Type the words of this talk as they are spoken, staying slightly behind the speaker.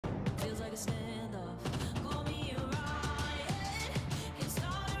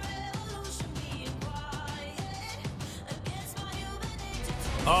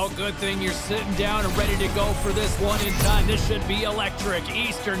Oh, good thing you're sitting down and ready to go for this one in time. This should be electric.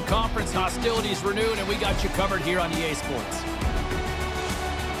 Eastern Conference hostilities renewed, and we got you covered here on EA Sports.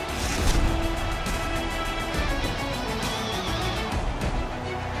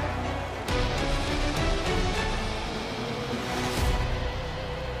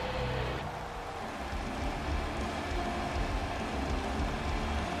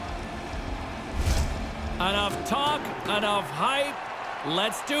 Enough talk, enough hype.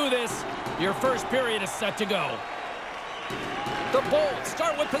 Let's do this. Your first period is set to go. The Bolts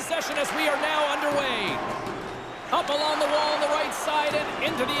start with possession as we are now underway. Up along the wall on the right side and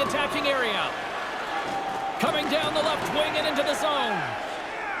into the attacking area. Coming down the left wing and into the zone.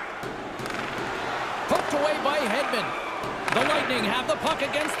 Poked away by Hedman. The Lightning have the puck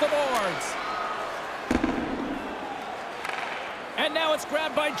against the boards. And now it's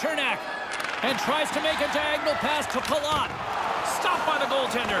grabbed by Chernak. And tries to make a diagonal pass to Palat. Stopped by the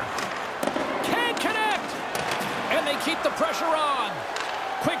goaltender. Can't connect. And they keep the pressure on.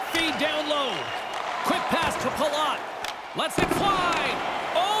 Quick feed down low. Quick pass to Palat. Lets it fly.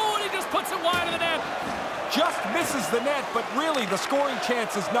 Oh, and he just puts it wide of the net. Just misses the net, but really the scoring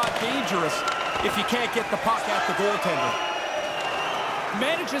chance is not dangerous if you can't get the puck at the goaltender.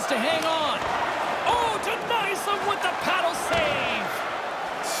 Manages to hang on. Oh, denies him with the paddle save.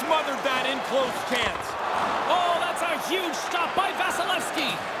 Smothered that in close chance. Oh, that's a huge stop by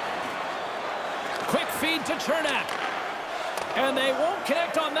Vasilevsky. Quick feed to Chernak. And they won't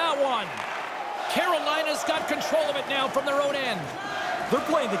connect on that one. Carolina's got control of it now from their own end. They're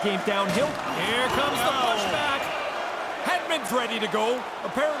playing the game downhill. Here comes the pushback. Hedman's ready to go.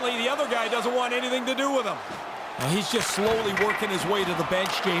 Apparently the other guy doesn't want anything to do with him. He's just slowly working his way to the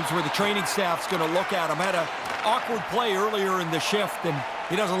bench, James, where the training staff's going to look at him. Had an awkward play earlier in the shift, and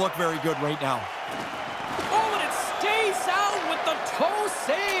he doesn't look very good right now. Oh, and it stays out with the toe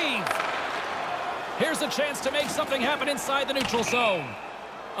save. Here's a chance to make something happen inside the neutral zone.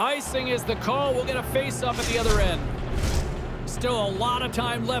 Icing is the call. We'll get a face-up at the other end. Still a lot of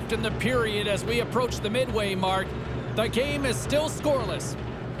time left in the period as we approach the midway mark. The game is still scoreless.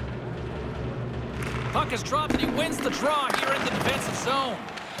 Puck is dropped and he wins the draw here in the defensive zone.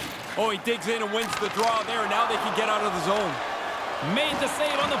 Oh, he digs in and wins the draw there. Now they can get out of the zone. Made the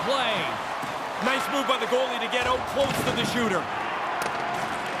save on the play. Nice move by the goalie to get out close to the shooter.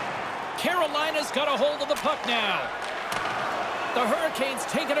 Carolina's got a hold of the puck now. The Hurricanes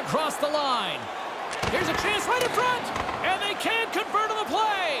take it across the line. Here's a chance right in front. And they can't convert on the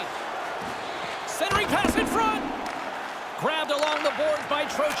play. Centering pass in front. Grabbed along the boards by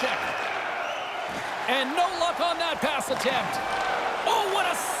Trocheck. And no luck on that pass attempt. Oh, what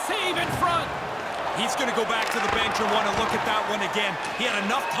a save in front. He's going to go back to the bench and want to look at that one again. He had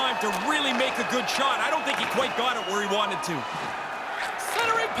enough time to really make a good shot. I don't think he quite got it where he wanted to.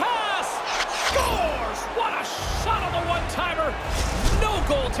 Centering pass. Scores! What a shot on the one-timer. No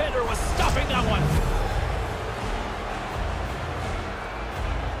goaltender was stopping that one.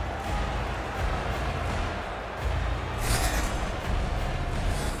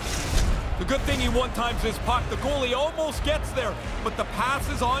 The good thing he one-times his puck. The goalie almost gets there, but the pass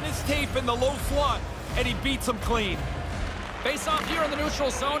is on his tape in the low slot, and he beats him clean. Face off here in the neutral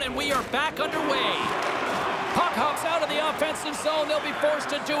zone, and we are back underway. Puck hops out of the offensive zone. They'll be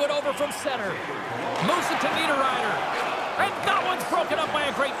forced to do it over from center. Moves it to Niederreiter. And that one's broken up by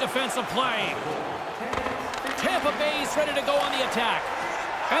a great defensive play. Tampa Bay's ready to go on the attack.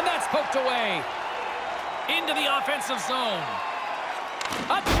 And that's poked away. Into the offensive zone.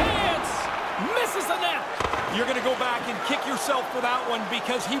 A chance! Misses the net. You're going to go back and kick yourself for that one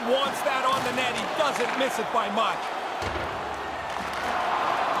because he wants that on the net. He doesn't miss it by much.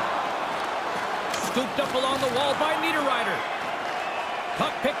 Scooped up along the wall by Niederreiter.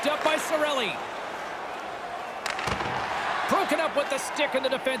 Puck picked up by Cirelli. Broken up with the stick in the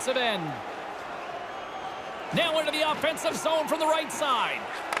defensive end. Now into the offensive zone from the right side.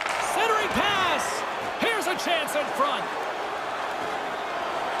 Centering pass. Here's a chance in front.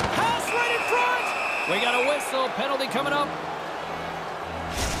 Pass right in front. We got a whistle. Penalty coming up.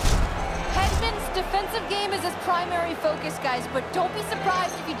 Hedman's defensive game is his primary focus, guys, but don't be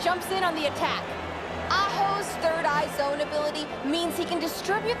surprised if he jumps in on the attack. Aho's third eye zone ability means he can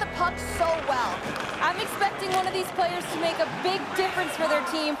distribute the puck so well. I'm expecting one of these players to make a big difference for their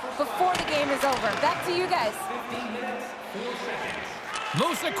team before the game is over. Back to you guys.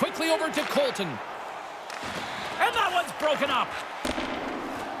 Moves it quickly over to Colton. And that one's broken up.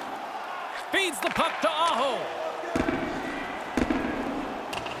 Feeds the puck to Aho.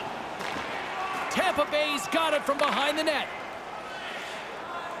 Tampa Bay's got it from behind the net.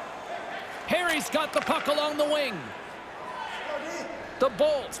 Harry's got the puck along the wing. The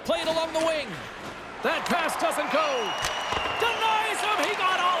Bolts play it along the wing. That pass doesn't go. Denies him. He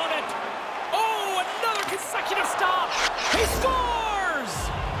got all of it. Oh, another consecutive stop. He scores!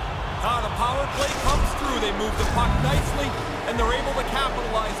 The power play comes through. They move the puck nicely, and they're able to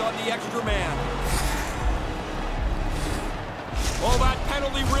capitalize on the extra man. Well, that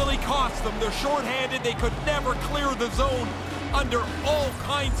penalty really cost them. They're shorthanded. They could never clear the zone under all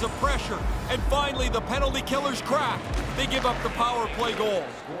kinds of pressure. And finally, the penalty killers crack. They give up the power play goal.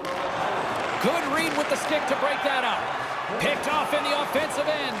 Good read with the stick to break that up. Picked off in the offensive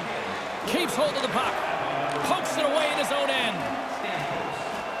end. Keeps hold of the puck. Pokes it away in his own end.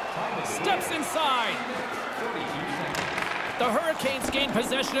 Steps inside. The Hurricanes gain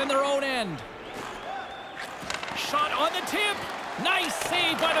possession in their own end. Shot on the tip. Nice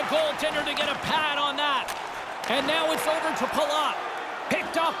save by the goaltender to get a pad on that. And now it's over to Palat.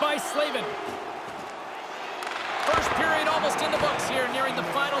 Picked off by Slavin. First period almost in the books here, nearing the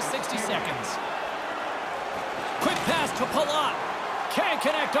final 60 seconds. Quick pass to Palat. Can't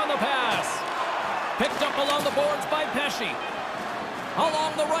connect on the pass. Picked up along the boards by Pesce.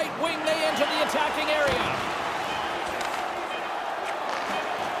 Along the right wing, they enter the attacking area.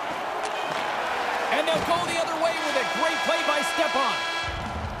 And they'll go the other way with it. Great play by Stepan.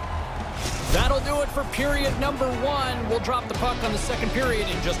 That'll do it for period number 1. We'll drop the puck on the second period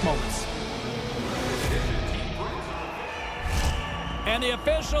in just moments. And the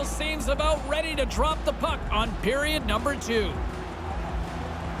official seems about ready to drop the puck on period number 2.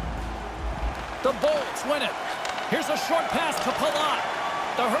 The Bolts win it. Here's a short pass to Palat.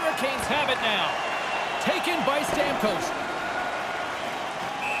 The Hurricanes have it now. Taken by Stamkos.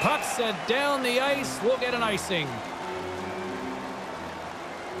 Puck set down the ice. We'll get an icing.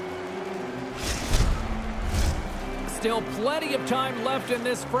 Still plenty of time left in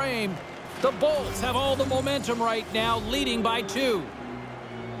this frame. The Bolts have all the momentum right now, leading by 2.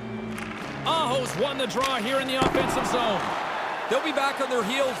 Aho's won the draw here in the offensive zone. They'll be back on their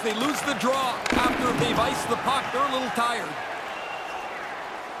heels. They lose the draw after they've iced the puck. They're a little tired.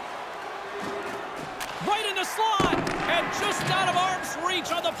 Right in the slot, and just out of arm's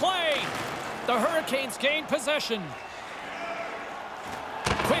reach on the play. The Hurricanes gain possession.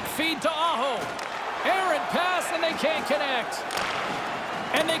 Quick feed to Aho. Errant pass, and they can't connect.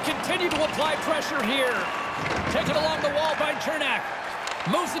 And they continue to apply pressure here. Taken along the wall by Chernak.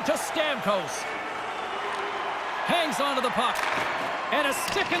 Moves it to Stamkos. Hangs onto the puck. And a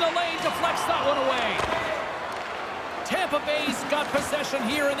stick in the lane deflects that one away. Tampa Bay's got possession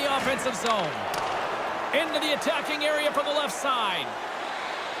here in the offensive zone. Into the attacking area from the left side.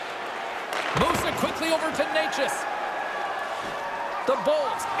 Moves it quickly over to Natchez. The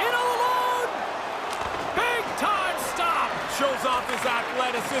Bolts in alone. Big time stop. Shows off his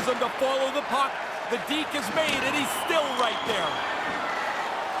athleticism to follow the puck. The deke is made, and he's still right there.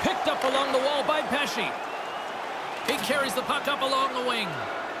 Picked up along the wall by Pesce. He carries the puck up along the wing.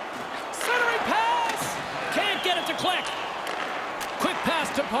 Centering pass. Can't get it to click. Quick pass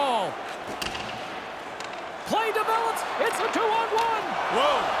to Paul. Play develops. It's a 2-on-1.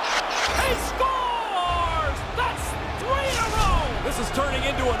 Whoa. He scores! That's 3 in a row. This is turning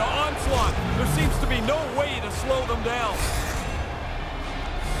into an onslaught. There seems to be no way to slow them down.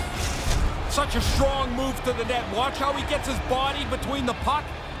 Such a strong move to the net. Watch how he gets his body between the puck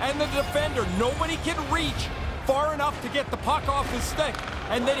and the defender. Nobody can reach far enough to get the puck off his stick,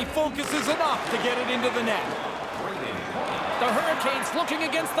 and then he focuses enough to get it into the net. The Hurricanes looking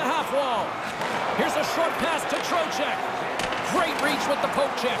against the half wall. Here's a short pass to Trocheck. Great reach with the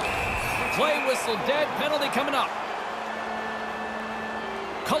poke check. Play whistle dead. Penalty coming up.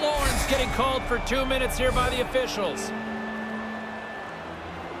 Killorn's getting called for 2 minutes here by the officials.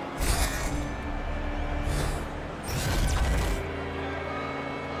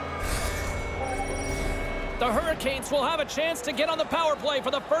 The Hurricanes will have a chance to get on the power play for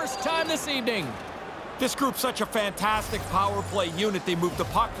the first time this evening. This group's such a fantastic power play unit. They move the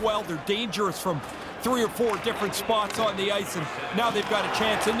puck well. They're dangerous from 3 or 4 different spots on the ice, and now they've got a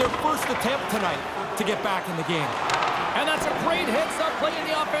chance in their first attempt tonight to get back in the game. And that's a great heads-up play in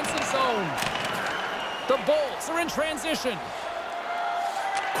the offensive zone. The Bolts are in transition.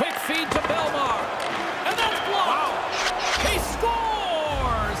 Quick feed to Belmar. And that's blocked. Wow. He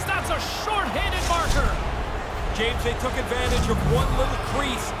scores! That's a short-handed marker. James, they took advantage of one little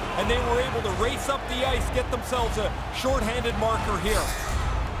crease, and they were able to race up the ice, get themselves a short-handed marker here.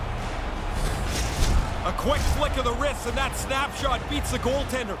 A quick flick of the wrist, and that snapshot beats the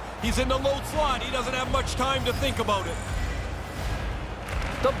goaltender. He's in the low slot. He doesn't have much time to think about it.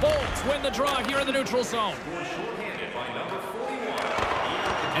 The Bolts win the draw here in the neutral zone.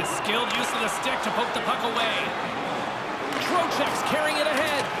 And skilled use of the stick to poke the puck away. Trocheck's carrying it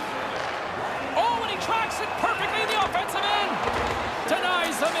ahead. Oh, and he tracks it perfectly in the offensive end.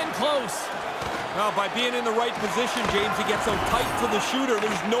 Denies him in close. Well, by being in the right position, James, he gets so tight to the shooter,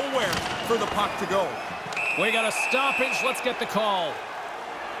 there's nowhere for the puck to go. We got a stoppage. Let's get the call.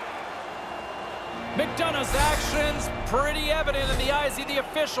 McDonough's actions pretty evident in the eyes of the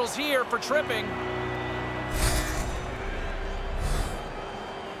officials here for tripping.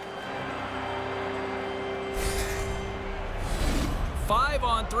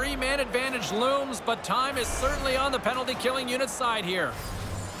 Five-on-three man advantage looms, but time is certainly on the penalty-killing unit side here.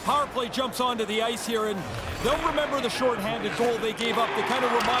 Power play jumps onto the ice here, and they'll remember the shorthanded goal they gave up to kind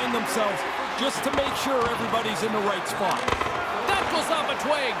of remind themselves just to make sure everybody's in the right spot. That goes off a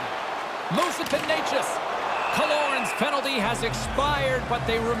twig. Musa tenacious. Killorn's penalty has expired, but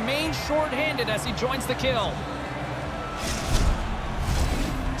they remain shorthanded as he joins the kill.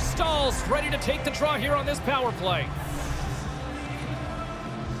 Stahl's ready to take the draw here on this power play.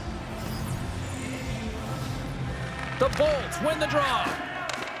 The Bolts win the draw.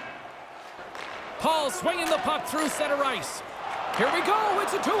 Paul swinging the puck through center ice. Here we go.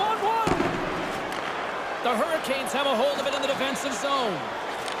 It's a 2-on-1. The Hurricanes have a hold of it in the defensive zone.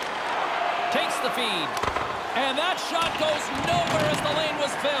 Takes the feed. And that shot goes nowhere as the lane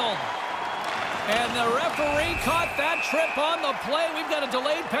was filled. And the referee caught that trip on the play. We've got a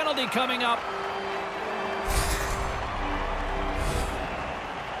delayed penalty coming up.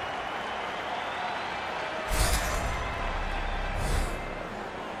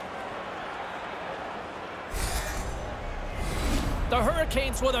 The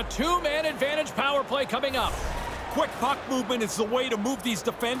Hurricanes with a two-man advantage power play coming up. Quick puck movement is the way to move these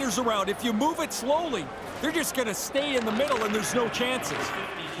defenders around. If you move it slowly, they're just going to stay in the middle and there's no chances.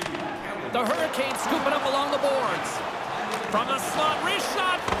 The Hurricanes scooping up along the boards. From the slot, wrist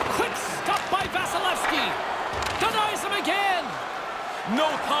shot. Quick stop by Vasilevsky. Denies him again. No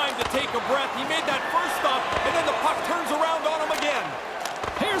time to take a breath. He made that first stop, and then the puck turns around on him again.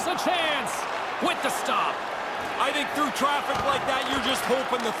 Here's a chance with the stop. I think through traffic like that, you're just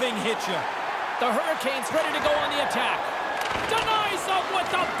hoping the thing hits you. The Hurricanes ready to go on the attack. Denies him with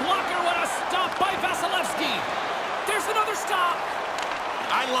the blocker. What a stop by Vasilevsky. There's another stop.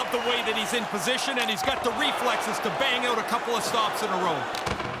 I love the way that he's in position, and he's got the reflexes to bang out a couple of stops in a row.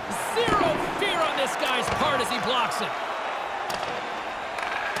 Zero fear on this guy's part as he blocks it.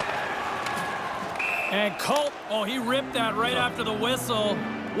 And Colt, oh, he ripped that right after the whistle.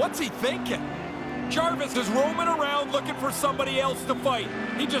 What's he thinking? Jarvis is roaming around looking for somebody else to fight.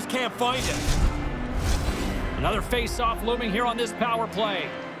 He just can't find it. Another face-off looming here on this power play.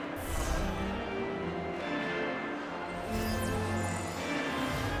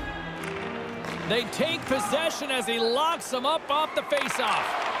 They take possession as he locks him up off the face-off.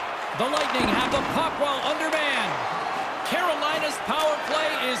 The Lightning have the puck while undermanned. Carolina's power play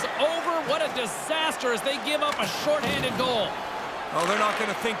is over. What a disaster as they give up a shorthanded goal. Oh, they're not going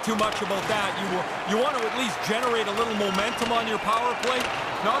to think too much about that. You want to at least generate a little momentum on your power play.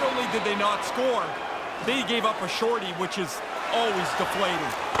 Not only did they not score, they gave up a shorty, which is always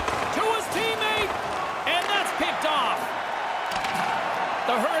deflating. To his teammate, and that's picked off.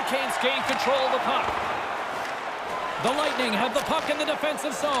 The Hurricanes gain control of the puck. The Lightning have the puck in the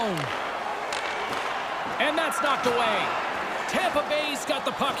defensive zone. And that's knocked away. Tampa Bay's got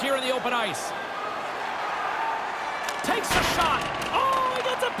the puck here in the open ice. Takes the shot. Oh, he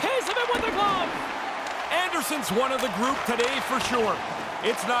gets a piece of it with the glove. Anderson's one of the group today for sure.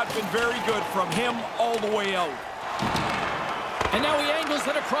 It's not been very good from him all the way out. And now he angles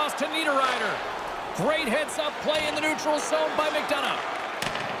it across to Niederreiter. Great heads-up play in the neutral zone by McDonough.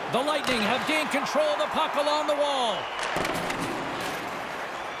 The Lightning have gained control of the puck along the wall.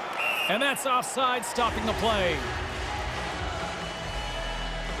 And that's offside, stopping the play.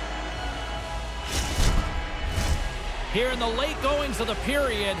 Here in the late goings of the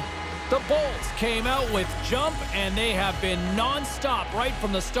period, the Bolts came out with jump, and they have been non-stop right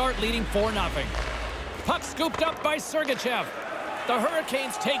from the start, leading 4-0. Puck scooped up by Sergachev. The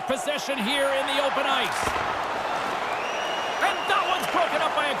Hurricanes take possession here in the open ice. And that one's broken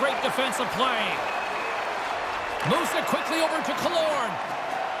up by a great defensive play. Moves it quickly over to Killorn.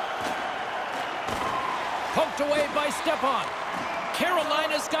 Poked away by Stepan.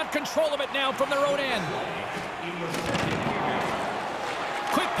 Carolina's got control of it now from their own end.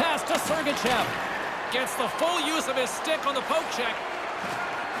 Quick pass to Sergachev. Gets the full use of his stick on the poke check.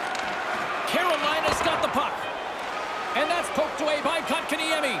 Carolina's got the puck. And that's poked away by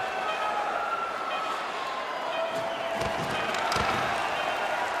Kotkaniemi.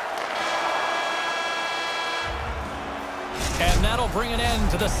 that'll bring an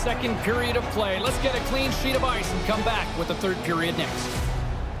end to the second period of play. Let's get a clean sheet of ice and come back with the third period next.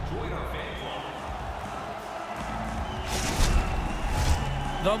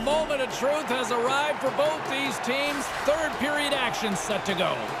 The moment of truth has arrived for both these teams. Third period action set to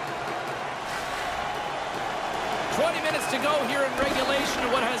go. 20 minutes to go here in regulation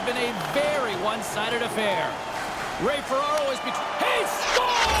of what has been a very one-sided affair. Ray Ferraro is between. He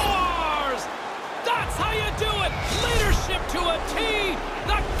scores! That's how you do it! Leadership to a T!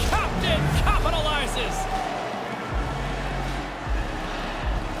 The captain capitalizes!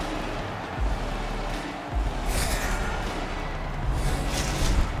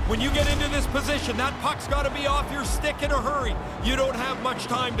 When you get into this position, that puck's got to be off your stick in a hurry. You don't have much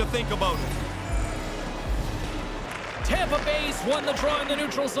time to think about it. Tampa Bay's won the draw in the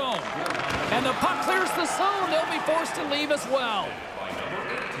neutral zone. And the puck clears the zone. They'll be forced to leave as well.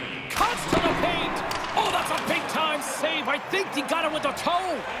 Cuts to the paint. Oh, that's a big-time save. I think he got it with the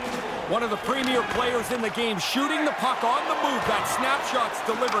toe. One of the premier players in the game shooting the puck on the move. That snapshot's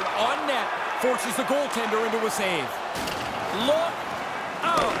delivered on net. Forces the goaltender into a save. Look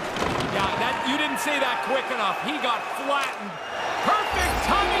out. Yeah, you didn't say that quick enough. He got flattened. Perfect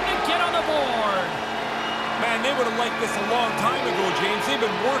timing to get on the board. Man, they would have liked this a long time ago, James. They've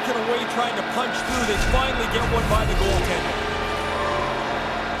been working away trying to punch through. They finally get one by the goaltender.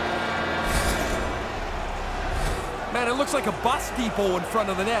 Man, it looks like a bus depot in front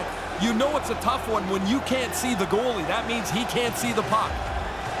of the net. You know it's a tough one when you can't see the goalie. That means he can't see the puck.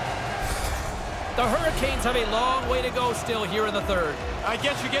 The Hurricanes have a long way to go still here in the third. I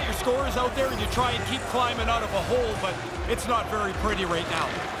guess you get your scorers out there and you try and keep climbing out of a hole, but it's not very pretty right now.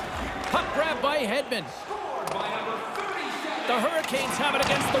 Puck grab by Hedman. The Hurricanes have it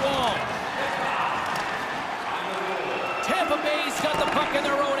against the wall. Tampa Bay's got the puck in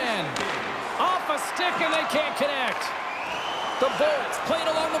their own end. Off a stick and they can't connect. The Bolts played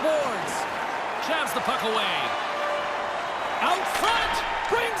along the boards. Jabs the puck away. Out front,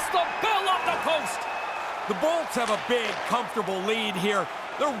 brings the bell off the post. The Bolts have a big, comfortable lead here.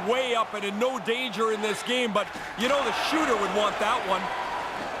 They're way up and in no danger in this game, but you know the shooter would want that one.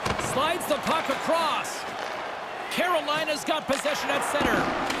 Slides the puck across. Carolina's got possession at center.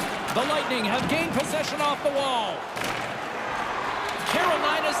 The Lightning have gained possession off the wall.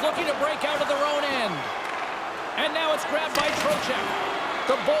 Carolina's looking to break out of their own end. And now it's grabbed by Trocheck.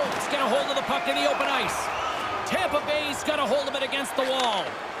 The Bolts get a hold of the puck in the open ice. Tampa Bay's got a hold of it against the wall.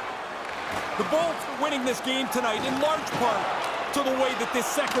 The Bolts are winning this game tonight in large part to the way that this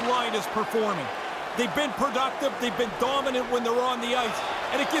second line is performing. They've been productive, they've been dominant when they're on the ice,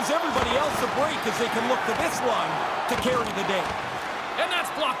 and it gives everybody else a break as they can look to this line to carry the day. And that's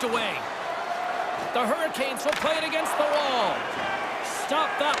blocked away. The Hurricanes will play it against the wall.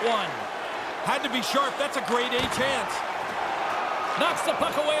 Stop that one. Had to be sharp, that's a grade A chance. Knocks the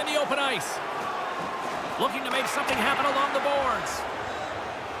puck away in the open ice. Looking to make something happen along the boards.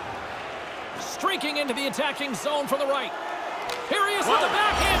 Streaking into the attacking zone from the right. Here he is with the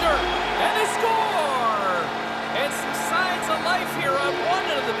backhander, and they score! And some signs of life here on one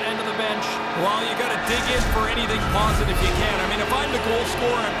end of the bench. Well, you got to dig in for anything positive you can. I mean, if I'm the goal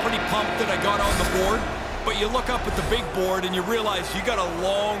scorer, I'm pretty pumped that I got on the board. But you look up at the big board and you realize you got a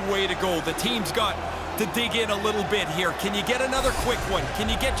long way to go. The team's got to dig in a little bit here. Can you get another quick one? Can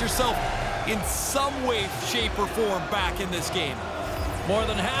you get yourself in some way, shape, or form back in this game? More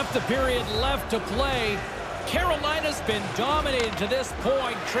than half the period left to play. Carolina's been dominated to this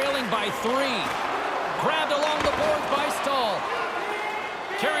point, trailing by 3. Grabbed along the boards by Stahl.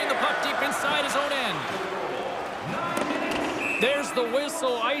 Carrying the puck deep inside his own end. There's the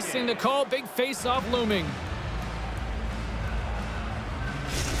whistle, icing the call. Big face-off looming.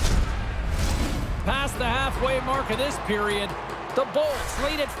 Past the halfway mark of this period, the Bolts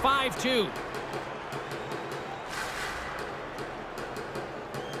lead at 5-2.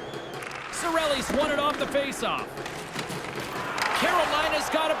 Cirelli's won it off the face-off. Carolina's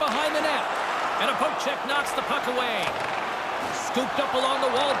got it behind the net. And a poke check knocks the puck away. Scooped up along the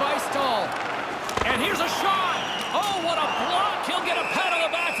wall by Stahl. And here's a shot. Oh, what a block. He'll get a pat on the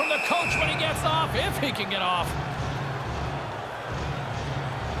back from the coach when he gets off, if he can get off.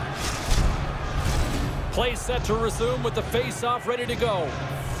 Play set to resume with the face-off ready to go.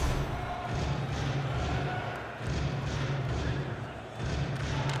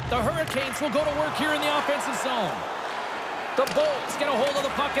 The Hurricanes will go to work here in the offensive zone. The Bolts get a hold of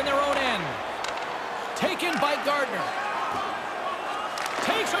the puck in their own end. Taken by Gardner.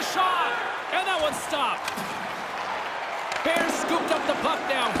 Takes a shot, and that one's stopped. Bears scooped up the puck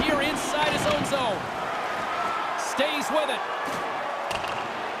now here inside his own zone. Stays with it.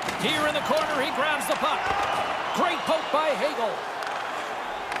 Here in the corner, he grabs the puck. Great poke by Hagel.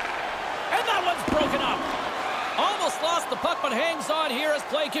 And that one's broken up. Almost lost the puck, but hangs on here as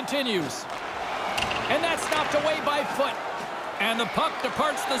play continues. And that's knocked away by Foot. And the puck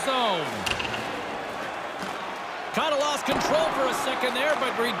departs the zone. Kind of lost control for a second there,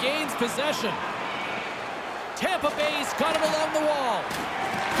 but regains possession. Tampa Bay's got it along the wall.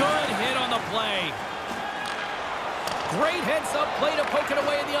 Good hit on the play. Great heads-up play to poke it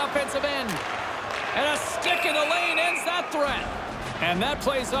away in the offensive end. And a stick in the lane ends that threat. And that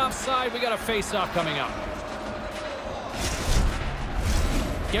plays offside. We got a face-off coming up.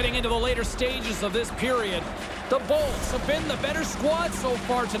 Getting into the later stages of this period, the Bolts have been the better squad so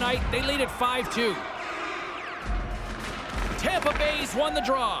far tonight. They lead at 5-2. Tampa Bay's won the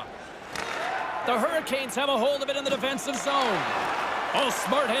draw. The Hurricanes have a hold of it in the defensive zone. Oh,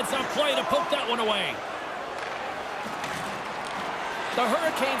 smart heads-up play to poke that one away. The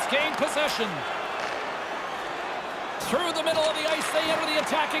Hurricanes gain possession. Through the middle of the ice, they enter the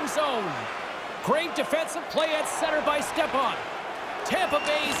attacking zone. Great defensive play at center by Stepan. Tampa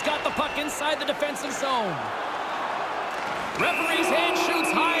Bay's got the puck inside the defensive zone. Referee's hand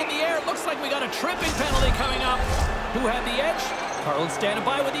shoots high in the air. Looks like we got a tripping penalty coming up. Who had the edge? Carlin standing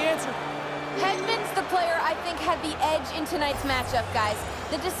by with the answer. Hedman's the player I think had the edge in tonight's matchup, guys.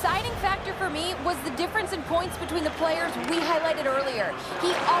 The deciding factor for me was the difference in points between the players we highlighted earlier.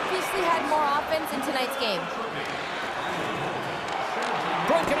 He obviously had more offense in tonight's game.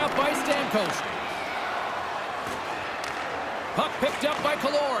 Broken up by Stamkos. Puck picked up by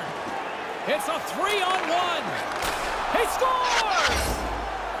Killorn. It's a 3-on-1. He scores!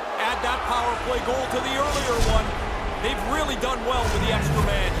 Add that power play goal to the earlier one. They've really done well with the extra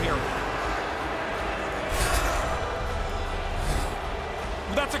man here.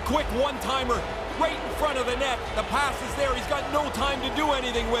 That's a quick one-timer right in front of the net. The pass is there. He's got no time to do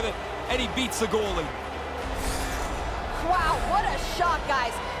anything with it, and he beats the goalie. Wow, what a shot,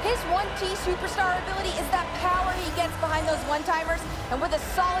 guys. His 1T superstar ability is that power he gets behind those one-timers, and with a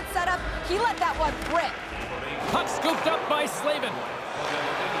solid setup, he let that one rip. Puck scooped up by Slavin.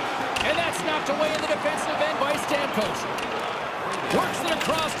 And that's knocked away in the defensive end by Stamkos. Works it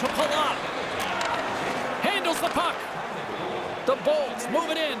across to Palat. Handles the puck. The Bolts move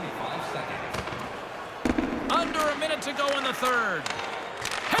it in. Under a minute to go in the third.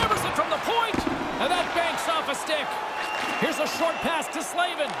 Hammers it from the point, and that banks off a stick. Here's a short pass to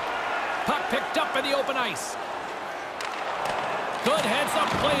Slavin. Puck picked up in the open ice. Good heads-up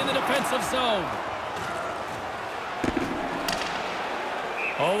play in the defensive zone.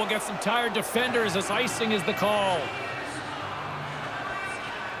 Oh, we'll get some tired defenders as icing is the call.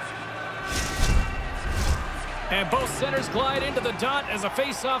 And both centers glide into the dot as a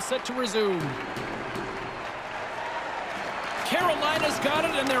face-off set to resume. Carolina's got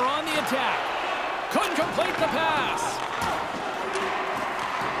it, and they're on the attack. Couldn't complete the pass.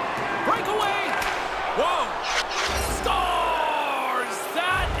 Breakaway. Whoa! Scores!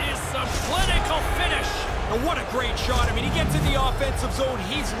 That is some clinical finish. And what a great shot. I mean, he gets in the offensive zone.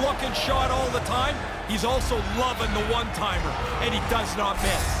 He's looking shot all the time. He's also loving the one-timer, and he does not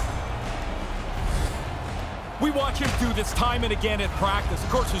miss. We watch him do this time and again at practice. Of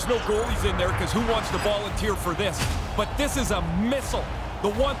course, there's no goalies in there because who wants to volunteer for this? But this is a missile. The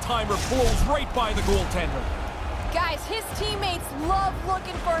one-timer blows right by the goaltender. Guys, his teammates love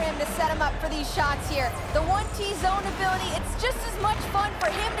looking for him to set him up for these shots here. The 1T zone ability, it's just as much fun for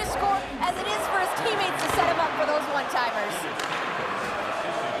him to score as it is for his teammates to set him up for those one-timers.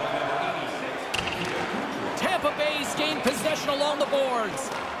 Tampa Bay's gained possession along the boards.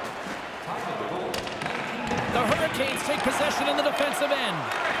 The Hurricanes take possession in the defensive end.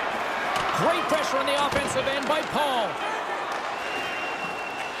 Great pressure on the offensive end by Paul.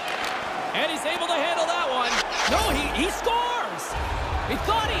 And he's able to handle that one. No, he scores! He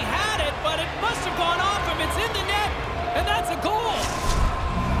thought he had it, but it must have gone off him. It's in the net, and that's a goal.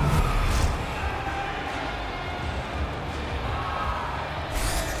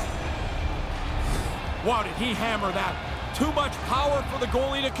 Wow, did he hammer that? Too much power for the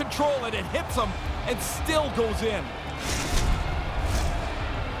goalie to control it. It hits him and still goes in.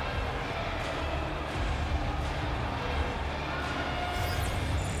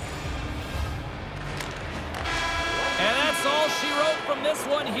 And that's all she wrote from this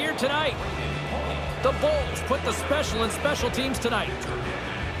one here tonight. The Bolts put the special in special teams tonight.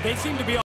 They seem to be